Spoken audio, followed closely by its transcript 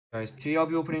Guys, today I'll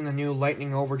be opening the new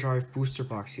Lightning Overdrive booster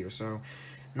box here. So,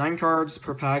 9 cards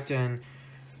per pack and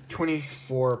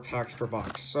 24 packs per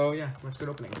box. So yeah, let's get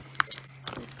opening.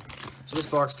 So this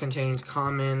box contains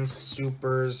commons,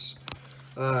 supers,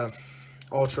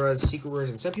 ultras, secret rares,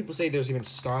 and some people say there's even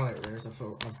starlight rares of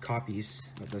copies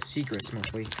of the secrets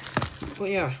mostly.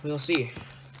 But yeah, we'll see.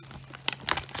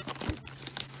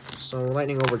 So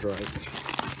Lightning Overdrive.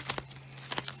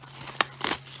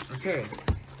 Okay,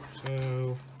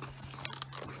 so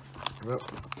without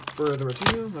further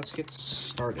ado, let's get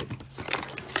started.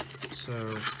 So,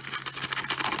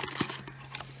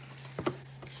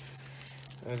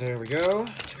 there we go.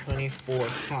 24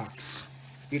 packs.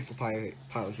 Beautiful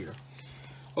pile here.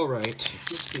 Alright,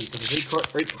 let's see. So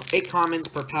there's 8 commons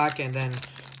per pack, and then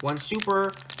 1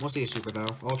 super, mostly a super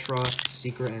though, ultra,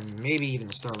 secret, and maybe even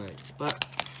a starlight. But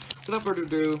without further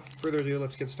ado,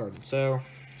 let's get started. So,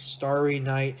 Starry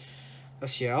Night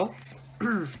Zexal,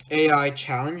 AI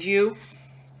Challenge You,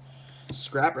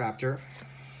 Scrap Raptor,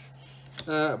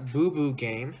 Boo Boo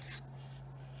Game,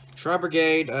 Tri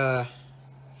Brigade,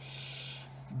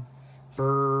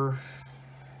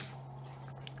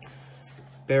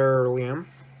 Beryllium,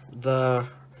 the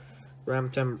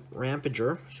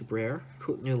Rampager, super rare,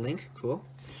 cool, new link, cool,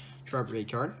 Tri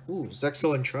Brigade card, ooh,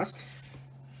 Zexal and Trust,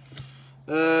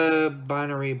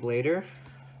 Binary Blader,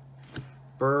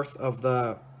 Birth of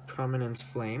the Prominence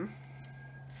Flame,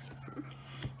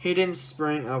 Hidden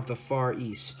Spring of the Far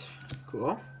East.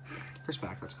 Cool. First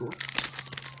pack, that's cool.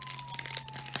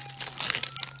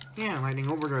 Yeah, Lightning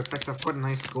Overdrive packs have quite a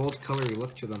nice gold colory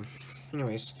look to them.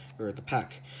 Anyways, or the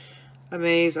pack.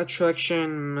 Amaze,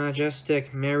 Attraction,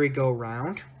 Majestic,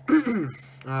 Merry-Go-Round.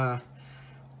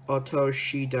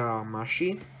 Otoshida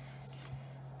Mashi.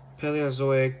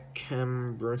 Paleozoic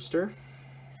Chembrewster.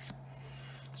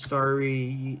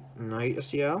 Starry Night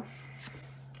Zexal.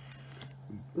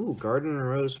 Ooh, Garden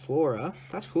Rose Flora.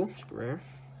 That's cool. Super rare.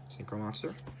 Synchro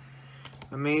Monster.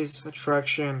 Amaze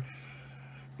Attraction.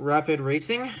 Rapid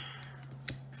Racing.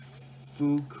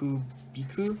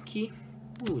 Fukubikuki.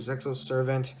 Ooh, Zexal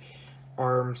Servant.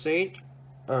 Armed Sage.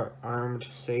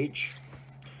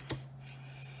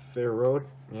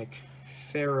 Ferrotic.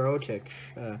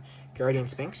 Guardian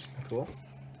Sphinx. Cool.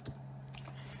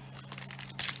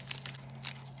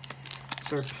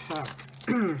 Third pack.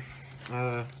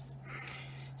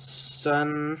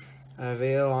 Sun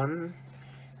Veilon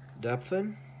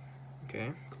Depthin.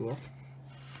 Okay, cool.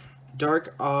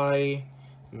 Dark Eye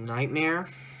Nightmare.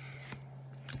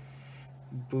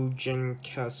 Bujin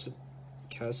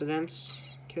Cassidence.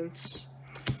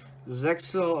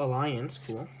 Zexal Alliance,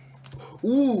 cool.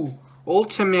 Ooh!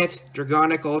 Ultimate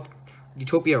Dragonic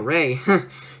Utopia Ray.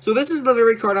 So this is the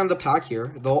very card on the pack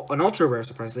here. An ultra rare,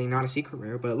 surprisingly, not a secret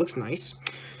rare, but it looks nice.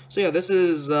 So yeah, this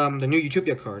is the new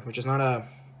Utopia card, which is not a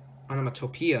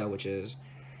Onomatopia, which is,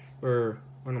 or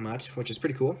Onomat, which is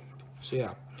pretty cool. So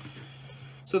yeah.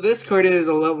 So this card is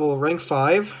a level rank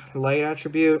 5, light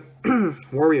attribute,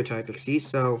 warrior type, XC.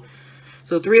 So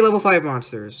 3 level 5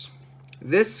 monsters.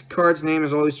 This card's name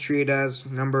is always treated as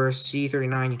number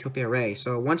C39 Utopia Ray.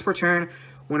 So once per turn,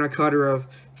 when a card or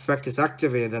effect is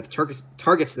activated that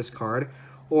targets this card,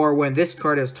 or when this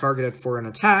card is targeted for an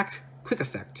attack, quick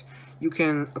effect, you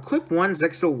can equip 1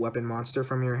 Zexal weapon monster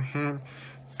from your hand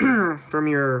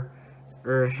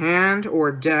hand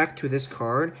or deck to this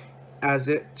card as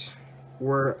it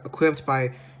were equipped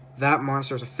by that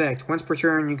monster's effect. Once per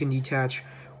turn, you can detach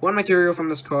 1 material from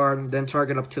this card, then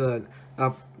target up to the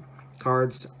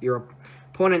cards your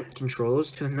opponent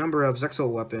controls to the number of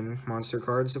Zexal weapon monster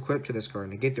cards equipped to this card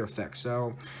and negate their effect.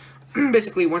 So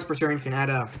basically, once per turn, you can add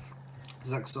a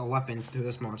Zexal weapon to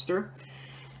this monster,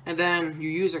 and then you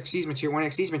use one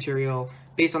Xyz material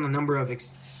based on the number of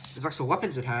Zexal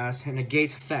weapons it has, and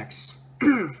negates effects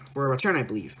for a turn, I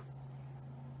believe.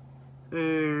 I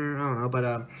don't know, but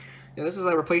yeah, this is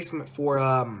a replacement for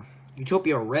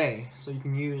Utopia Ray. So you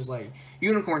can use like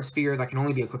Unicorn Spear that can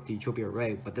only be equipped to Utopia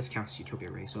Ray, but this counts as Utopia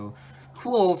Ray. So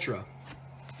cool ultra.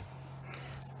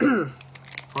 Card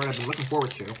I've been looking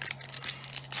forward to.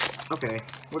 Okay,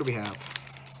 what do we have?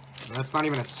 That's not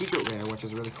even a secret rare, which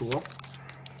is really cool.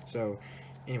 So,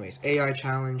 anyways, AI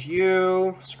Challenge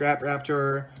You, Scrap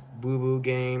Raptor, Boo Boo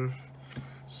Game,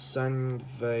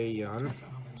 Sunveon,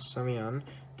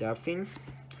 Delphine,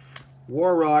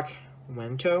 Warrock,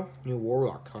 Wento, new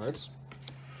Warrock cards,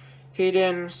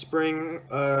 Hidden Spring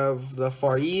of the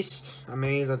Far East,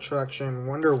 Amaze Attraction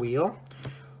Wonder Wheel,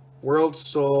 World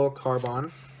Soul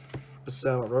Carbon,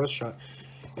 Basel Rose Shot,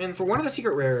 and for one of the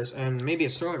secret rares, and maybe a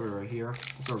starlight rare right here,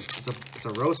 it's a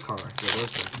rose card. It's a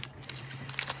rose card.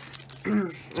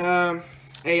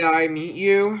 AI Meet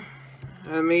You,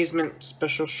 Amazement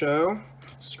Special Show,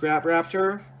 Scrap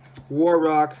Raptor, War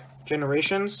Rock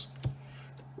Generations,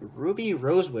 Ruby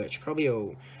Rose Witch, probably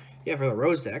yeah, for the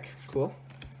Rose deck, cool.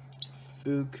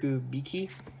 Fukubiki,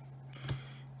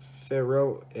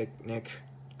 Pharaonic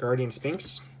Guardian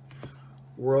Sphinx,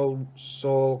 World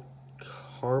Soul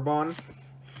Carbon,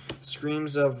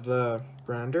 Screams of the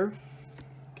Brander,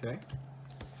 okay.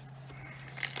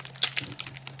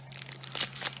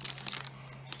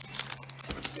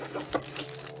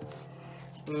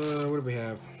 What do we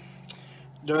have?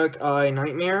 Dark Eye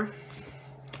Nightmare,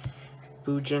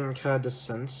 Bujinka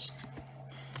Descents,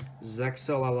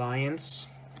 Zexal Alliance,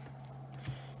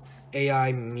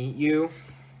 AI Meet You,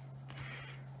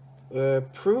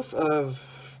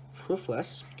 Proofless,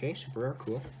 okay, super rare,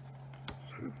 cool.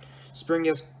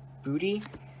 Springus Booty,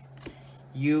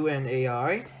 U and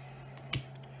AI,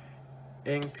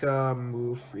 Inca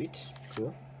Mufrit,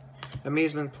 cool.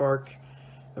 Amazement Park,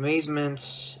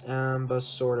 Amazement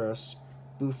Ambassador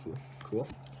Spoofu, cool.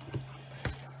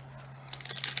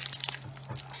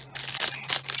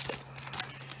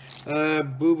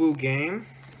 Boo Boo Game,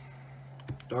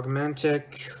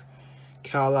 Dogmantic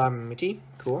Calamity,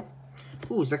 cool.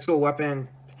 Ooh, Zexal Weapon,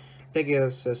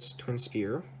 Pegasus Twin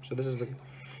Spear. So this is the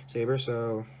saber,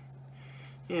 so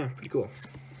yeah, pretty cool.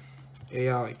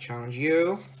 AI Challenge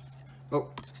You. Oh,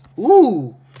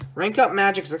 ooh! Rank Up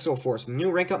Magic Zexal Force.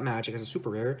 New Rank Up Magic is a super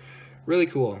rare. Really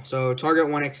cool. So target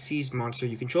one Xyz monster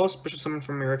you control, special summon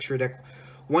from your extra deck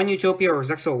one Utopia or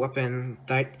Zexal Weapon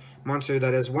that monster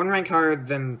that is one rank higher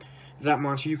than that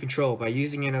monster you control by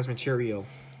using it as material.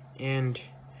 And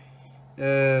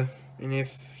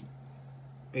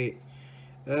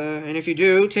if you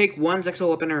do, take one Zexal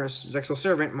Weapon or Zexal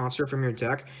Servant monster from your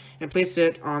deck and place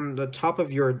it on the top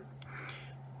of your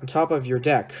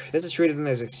deck. This is treated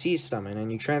as Xyz summon,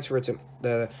 and you transfer it to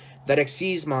that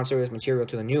Xyz monster as material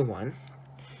to the new one.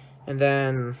 And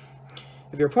then,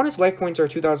 if your opponent's life points are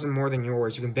 2,000 more than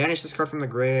yours, you can banish this card from the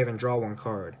grave and draw one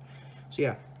card. So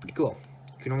yeah, pretty cool.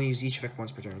 You can only use each effect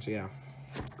once per turn, so yeah.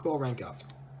 Cool rank up.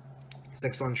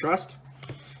 Zexal Trust,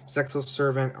 Zexal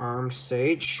Servant Armed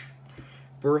Sage,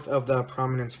 Birth of the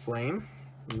Prominence Flame,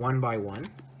 1x1.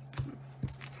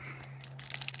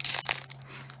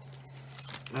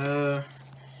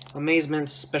 Amazement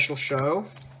Special Show,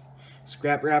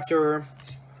 Scrap Raptor,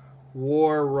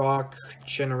 War Rock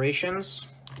Generations,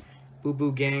 Boo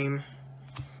Boo Game,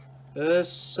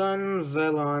 Sun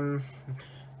Velon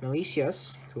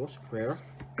Malicious, cool, super rare.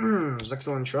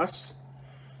 Zexal Trust,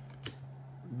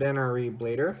 Benary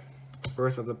Blader,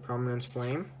 Birth of the Prominence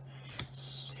Flame,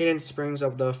 Hidden Springs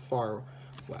of the Far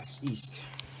West, East.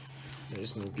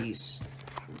 There's no beast.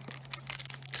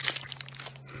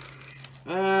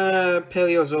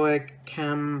 Paleozoic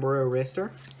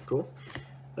Cambrorister, cool.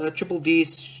 Triple D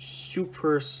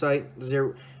Super Sight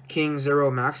King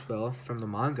Zero Maxwell from the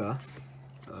manga,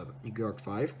 New York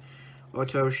 5.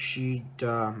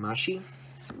 Otoshidamashi.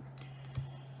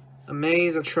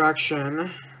 Amaze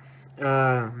Attraction,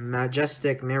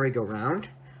 Majestic Merry-Go-Round.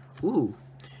 Ooh.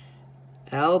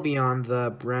 Albion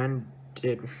the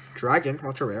Branded Dragon,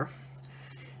 ultra rare.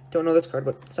 Don't know this card,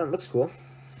 but it looks cool.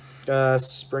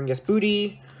 Springus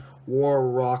Booty, War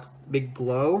Rock Big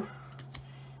Glow,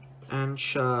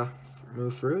 Ancha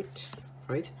Fruit,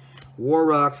 right? War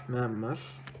Rock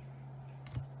Mammoth.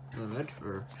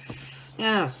 Or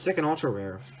yeah, second ultra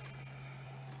rare.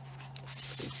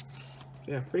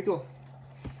 Yeah, pretty cool.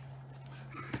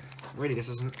 Alrighty, this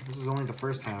is only the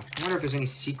first half. I wonder if there's any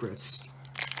secrets.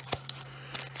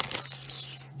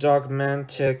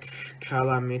 Dogmantic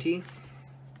Calamity,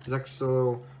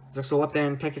 Zexal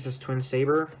Weapon, Pegasus Twin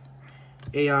Saber,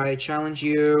 AI Challenge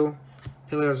You,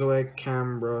 Paleozoic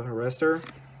Cambrorister,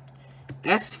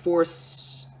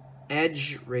 S-Force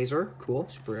Edge Razor, cool,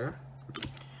 super rare.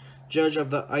 Judge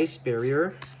of the Ice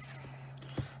Barrier,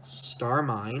 Star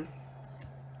Mine,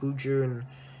 Bujun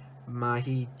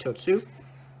Mahitotsu,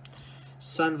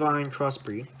 Sunvine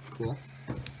Crossbreed, cool.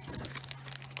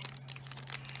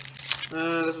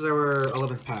 This is our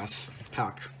 11th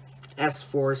pack.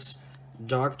 S-Force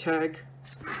Dog Tag,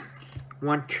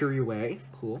 One Kyrie,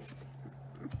 cool.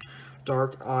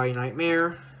 Dark Eye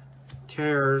Nightmare,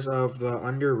 Terrors of the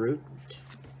Underroot,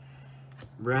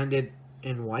 Branded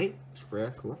in White,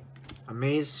 square, cool.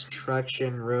 Amaze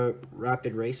Traction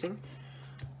Rapid Racing,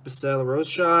 Bastille Rose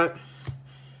Shot,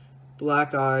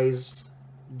 Black Eyes,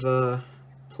 the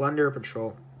Plunder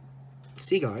Patrol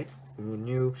Sea Guide,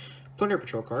 new Plunder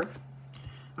Patrol card.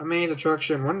 Amaze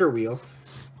Attraction Wonder Wheel.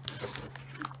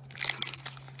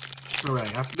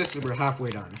 Alright, after this, we're halfway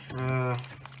done.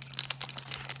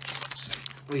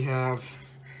 We have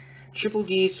Triple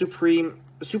D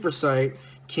Super Sight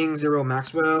King Zero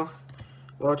Maxwell,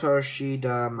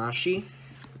 Otoshidamashi,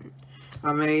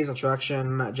 Amaze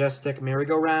Attraction Majestic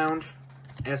Merry-Go-Round,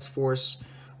 S-Force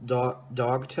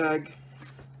Dog Tag,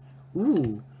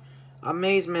 ooh,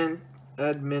 Amazement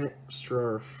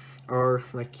Administrator,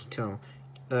 Arlekino,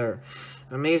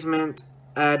 Amazement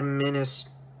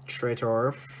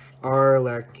Administrator,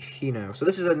 Arlekino. So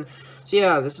this is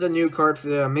a new card for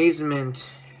the Amazement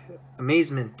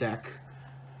deck,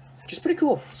 which is pretty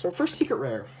cool. So first secret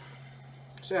rare.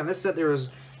 So yeah, in this set there was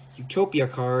Utopia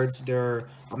cards, there are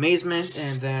Amazement,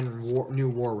 and then new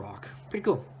War Rock. Pretty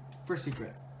cool. First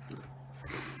secret.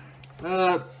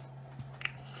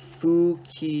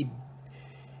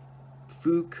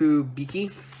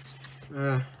 Fukubiki,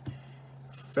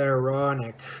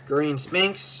 Pharaonic, Guardian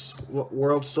Sphinx,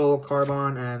 World Soul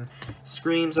Carbon, and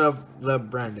Screams of the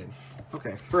Branded.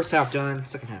 Okay, first half done,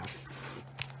 second half.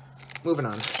 Moving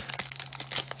on.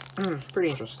 Pretty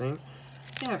interesting.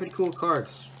 Yeah, pretty cool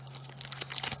cards.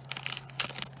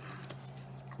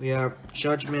 We have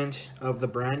Judgment of the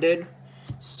Branded,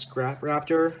 Scrap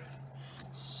Raptor,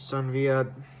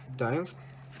 Sunvia Dive,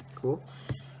 cool.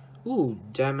 Ooh,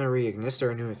 Demery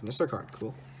Ignister, a new Ignister card,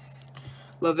 cool.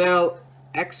 Lavelle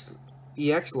EX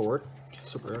Lord,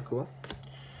 super cool.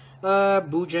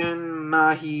 Bujen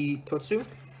Mahi Totsu,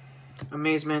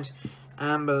 Amazement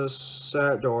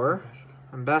Ambassador,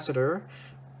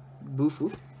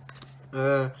 Bufu,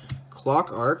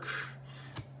 Clock Arc,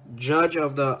 Judge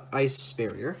of the Ice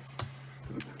Barrier.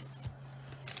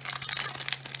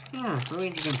 Yeah, really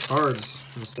interesting cards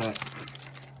in the set.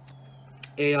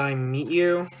 AI Meet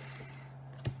You,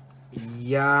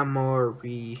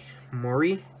 Yamori,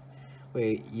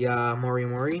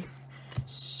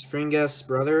 Springus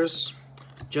Brothers,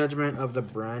 Judgment of the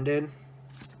Branded.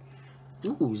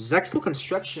 Ooh, Zexal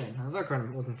Construction, another card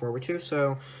I'm looking forward to,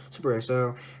 so super rare.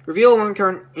 So, reveal one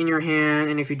card in your hand,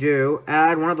 and if you do,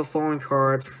 add one of the following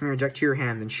cards from your deck to your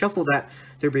hand, then shuffle the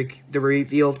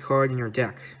revealed card in your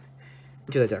deck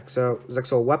into the deck. So,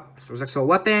 Zexal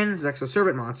Weapon, Zexal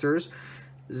Servant Monsters,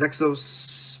 Zexal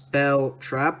Spell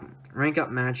Trap, Rank Up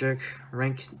Magic,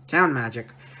 Rank Down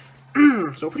Magic.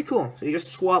 So, pretty cool. So, you just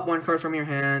swap one card from your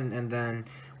hand, and then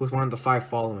with one of the 5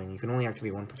 following, you can only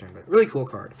activate one per turn, but really cool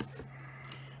card.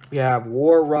 We have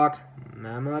War Rock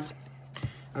Mammoth,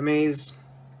 Amaze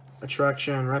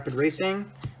Attraction Rapid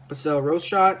Racing, Basel Rose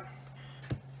Shot,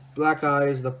 Black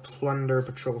Eyes the Plunder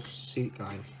Patrol Seat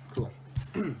Guide. Cool.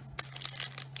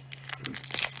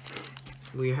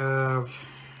 We have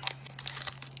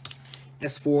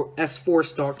S4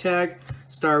 Stock Tag,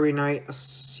 Starry Night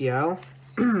Ciel,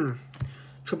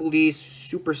 Triple D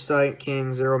Super Sight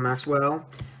King Zero Maxwell,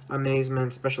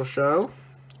 Amazement Special Show,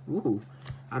 ooh,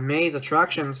 Amaze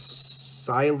Attraction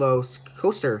Silo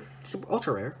Coaster, super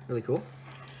ultra rare, really cool.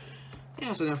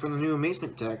 Yeah, so then from the new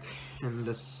Amazement deck in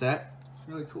this set,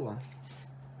 really cool.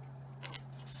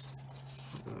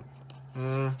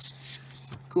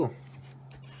 Cool.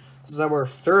 This is our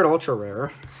third ultra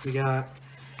rare. We got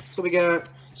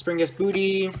Springus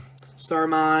Booty, Star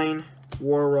Mine,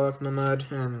 War Rock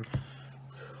Mammoth, and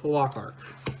Clock Arc.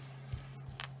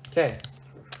 Okay.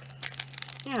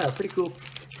 Yeah, pretty cool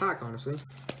pack, honestly.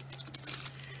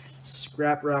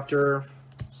 Scrap Raptor,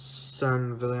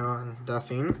 Sunvillion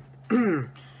Duffing,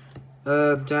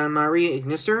 Danmari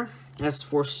Ignister,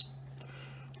 S4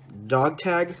 Dog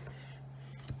Tag,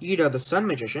 Ida the Sun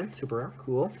Magician, super rare,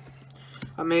 cool.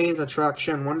 Amaze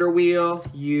Attraction Wonder Wheel,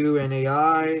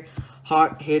 UNAI,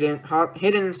 Hot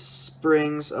Hidden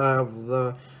Springs of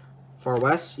the Far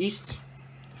West, East,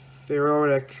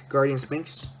 Pharaonic Guardian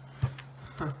Sphinx.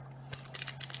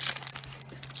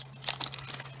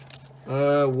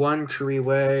 One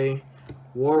Kuriway,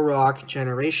 War Rock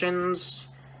Generations,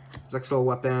 Zexal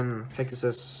Weapon,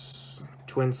 Pegasus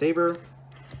Twin Saber,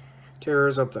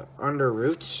 Terrors of the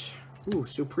Underroot, ooh,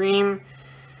 Supreme,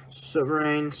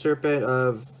 Sovereign Serpent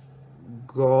of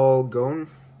Golgonada,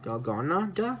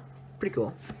 pretty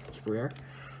cool, super rare,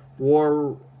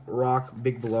 War Rock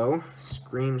Big Blow,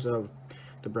 Screams of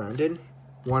the Branded,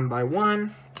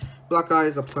 1x1, Black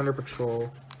Eyes, the Plunder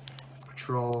Patrol,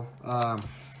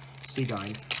 Sea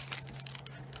Guide.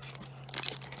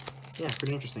 Yeah,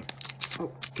 pretty interesting.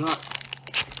 Oh, God.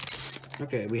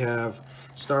 Okay, we have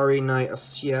Starry Night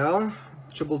Ciel,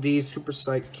 Triple D Super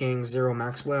Sight King Zero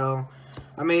Maxwell,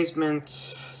 Amazement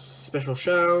Special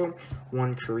Show,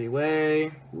 One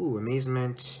Kuriway, ooh,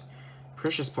 Amazement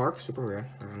Precious Park, super rare,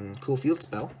 and cool field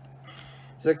spell,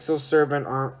 Zexal Servant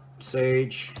Art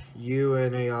Sage,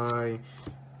 UNAI,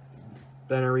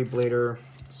 Benary Blader,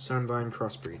 Sunvine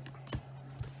Crossbreed.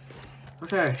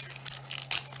 Okay.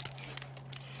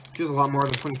 There's a lot more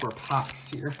than 24 packs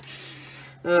here.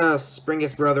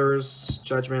 Springus Brothers,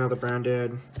 Judgment of the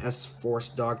Branded, S-Force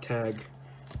Dog Tag,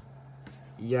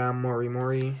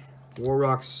 Mori,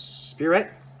 Warrock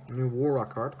Spirit, new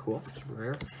Warrock card, cool, super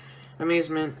rare.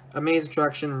 Amazement, Amaze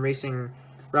Attraction, Racing,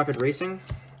 Rapid Racing,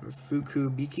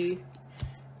 Fukubiki,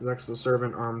 Zexal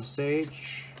Servant, Armed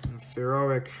Sage, and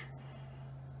Heroic,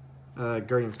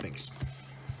 Guardian Sphinx.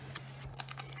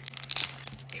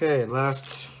 Okay,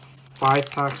 last 5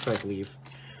 packs, I believe.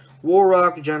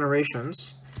 Warrock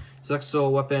Generations,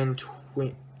 Zexal Weapon,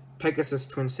 Pegasus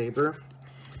Twin Saber,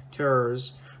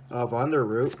 Terrors of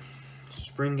Underroot,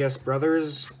 Springus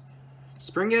Brothers,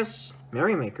 Springus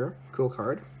Merrymaker, cool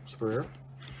card, super rare.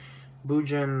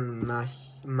 Bujin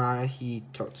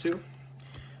Mahitotsu,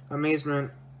 Amazement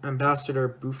Ambassador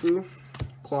Bufu,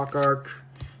 Clock Arc,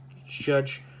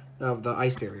 Judge of the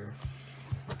Ice Barrier.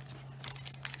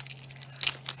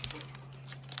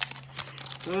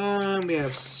 We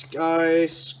have Sky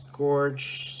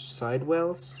Scourge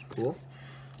Sidewells, cool.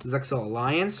 Zexal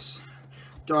Alliance,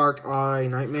 Dark Eye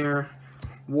Nightmare,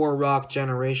 Warrock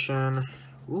Generation,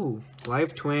 ooh,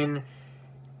 Live Twin,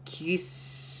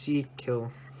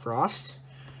 Kill Frost.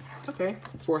 Okay,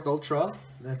 4th Ultra.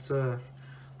 That's a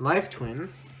Live Twin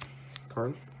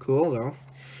card. Cool though.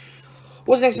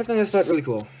 Wasn't expecting this, but really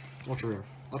cool. Ultra rare.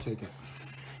 I'll take it.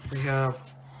 We have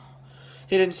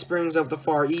Hidden Springs of the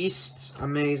Far East,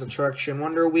 Amaze Attraction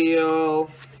Wonder Wheel,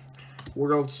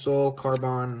 World Soul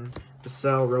Carbon, the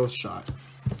Cell Rose Shot.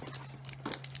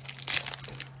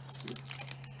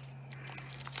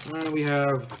 And we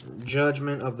have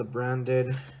Judgment of the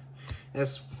Branded,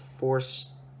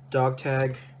 S-Force Dog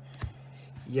Tag,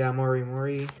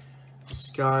 Mori,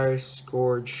 Sky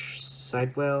Scourge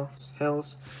Sidewells,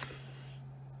 Hells,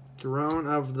 Throne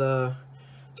the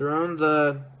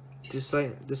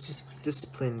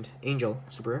Disciplined Angel,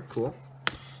 super cool.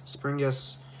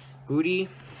 Springus Booty,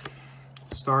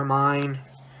 Star Mine,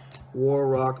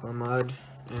 Warrock Mahmud,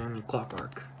 and Clock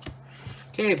Arc.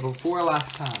 Okay, before our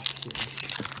last pack, I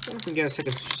think we can get a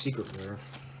second secret rare.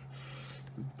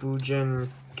 Bujin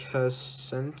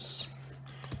Cassence,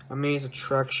 Amaze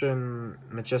Attraction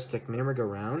Majestic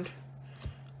Merry-Go-Round,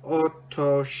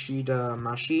 Otoshida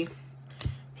Mashi,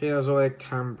 Paleozoic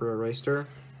Cambra Racer,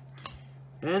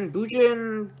 and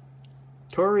Bujin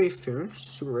Torifun,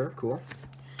 super rare, cool.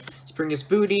 Springus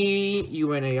Booty,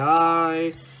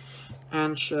 UNAI,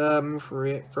 and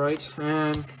Fright,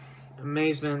 and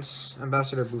Amazement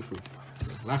Ambassador Bufu.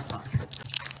 Last pack. Let's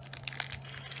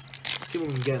see what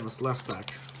we can get in this last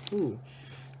pack. Ooh.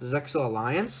 Zexal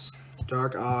Alliance,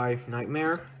 Dark Eye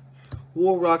Nightmare,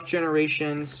 Warrock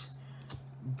Generations,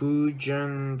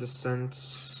 Bujin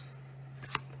Descent,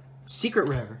 Secret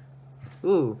Rare.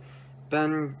 Ooh.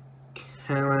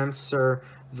 Benghalancer,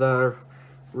 the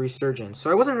Resurgent. So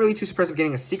I wasn't really too surprised of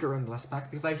getting a secret rare in the last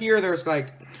pack, because I hear there's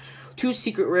like 2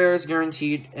 secret rares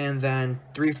guaranteed, and then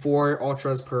 3-4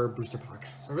 ultras per booster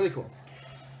packs. So really cool.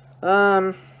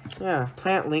 Yeah,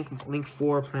 Plant Link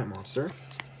 4 Plant Monster.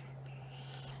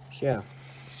 So yeah,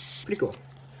 pretty cool.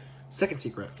 Second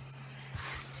secret.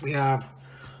 We have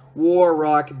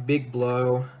Warrock Big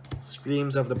Blow,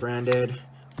 Screams of the Branded,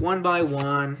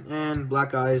 1x1, and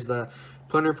Black Eyes, the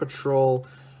Punter Patrol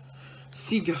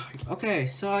Sea Guide. Okay,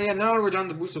 so yeah, now that we're done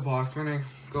with the booster box, we're gonna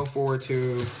go forward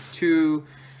to 2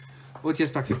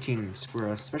 OTS Pack 15s for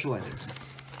a special item.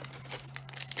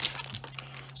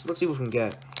 So let's see what we can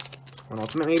get. One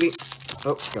ultimate, maybe?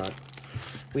 Oh, God.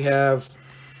 We have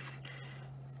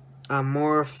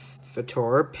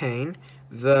Amorphator Pain,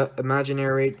 the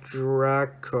Imaginary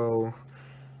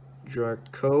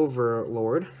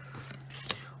Dracoverlord,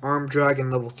 Armed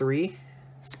Dragon level 3.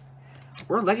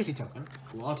 We're a Legacy token.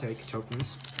 Cool, I'll take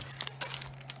tokens.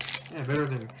 Yeah, better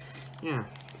than... Yeah.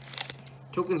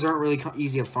 Tokens aren't really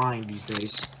easy to find these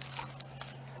days.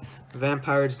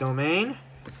 Vampire's Domain,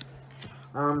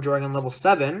 Armed Dragon level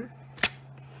 7,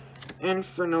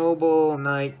 Infernoble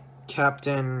Knight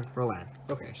Captain Roland.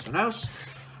 Okay, so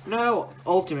now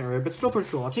ultimate rare, but still pretty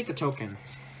cool. I'll take the token.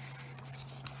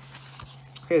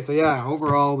 Okay, so yeah,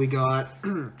 overall we got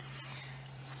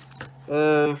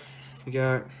we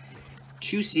got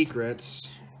 2 secrets,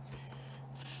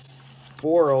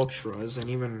 4 ultras, and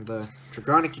even the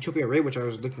Dragonic Utopia Ray, which I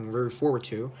was looking very forward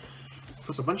to.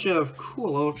 Plus a bunch of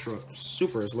cool ultra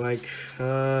supers like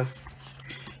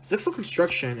Zexal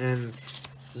Construction and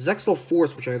Zexal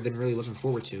Force, which I've been really looking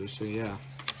forward to. So yeah,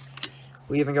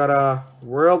 we even got a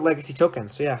World Legacy token.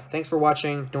 So yeah, thanks for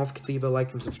watching. Don't forget to leave a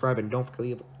like and subscribe, and don't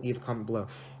forget to leave a comment below.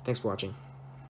 Thanks for watching.